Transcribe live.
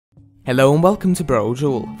Hello and welcome to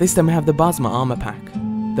Brodual. This time we have the Bosmer armor pack.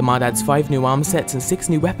 The mod adds 5 new armor sets and 6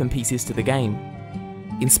 new weapon pieces to the game.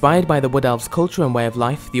 Inspired by the Wood Elves' culture and way of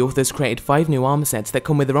life, the authors created 5 new armor sets that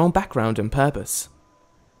come with their own background and purpose.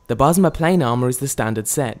 The Bosmer plain armor is the standard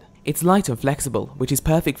set. It's light and flexible, which is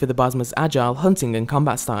perfect for the Bosmer's agile hunting and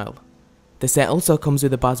combat style. The set also comes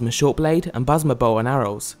with a Bosmer short blade and Bosmer bow and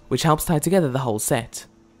arrows, which helps tie together the whole set.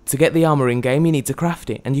 To get the armor in game you need to craft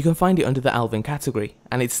it, and you can find it under the Elven category,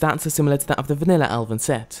 and its stats are similar to that of the vanilla Elven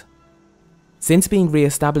set. Since being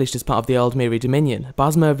re-established as part of the Old Miri Dominion,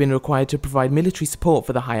 Bosmer have been required to provide military support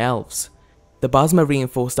for the High Elves. The Bosmer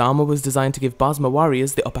reinforced armor was designed to give Bosmer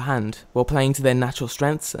warriors the upper hand, while playing to their natural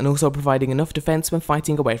strengths and also providing enough defense when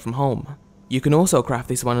fighting away from home. You can also craft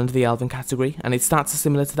this one under the Elven category, and its stats are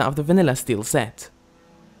similar to that of the vanilla steel set.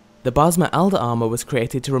 The Bosmer Elder armor was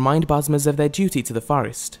created to remind Bosmers of their duty to the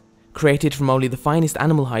forest. Created from only the finest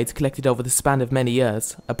animal hides collected over the span of many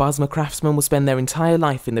years, a Bosmer craftsman will spend their entire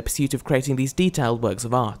life in the pursuit of creating these detailed works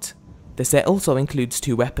of art. The set also includes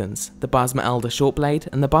 2 weapons, the Bosmer Elder short blade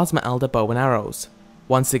and the Bosmer Elder bow and arrows.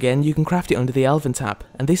 Once again, you can craft it under the Elven tab,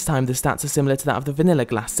 and this time the stats are similar to that of the vanilla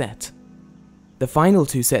glass set. The final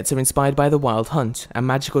 2 sets are inspired by the Wild Hunt, a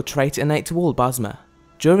magical trait innate to all Bosmer.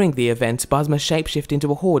 During the event, Bosmer shapeshift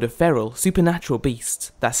into a horde of feral, supernatural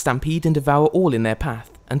beasts that stampede and devour all in their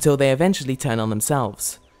path, until they eventually turn on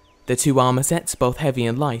themselves. The 2 armor sets, both heavy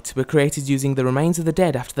and light, were created using the remains of the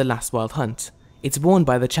dead after the last Wild Hunt. It's worn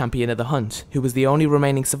by the champion of the hunt, who was the only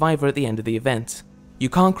remaining survivor at the end of the event. You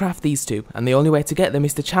can't craft these 2, and the only way to get them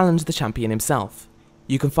is to challenge the champion himself.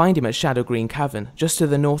 You can find him at Shadow Green Cavern, just to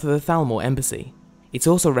the north of the Thalmor Embassy. It's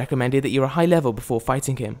also recommended that you're a high level before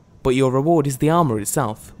fighting him, but your reward is the armor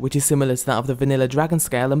itself, which is similar to that of the vanilla Dragon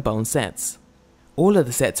Scale and Bone sets. All of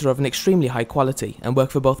the sets are of an extremely high quality and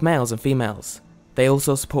work for both males and females. They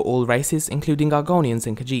also support all races, including Argonians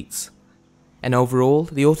and Khajiits. And overall,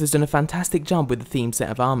 the author's done a fantastic job with the themed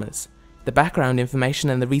set of armors. The background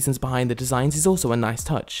information and the reasons behind the designs is also a nice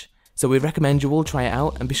touch, so we recommend you all try it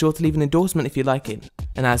out and be sure to leave an endorsement if you like it.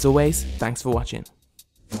 And as always, thanks for watching.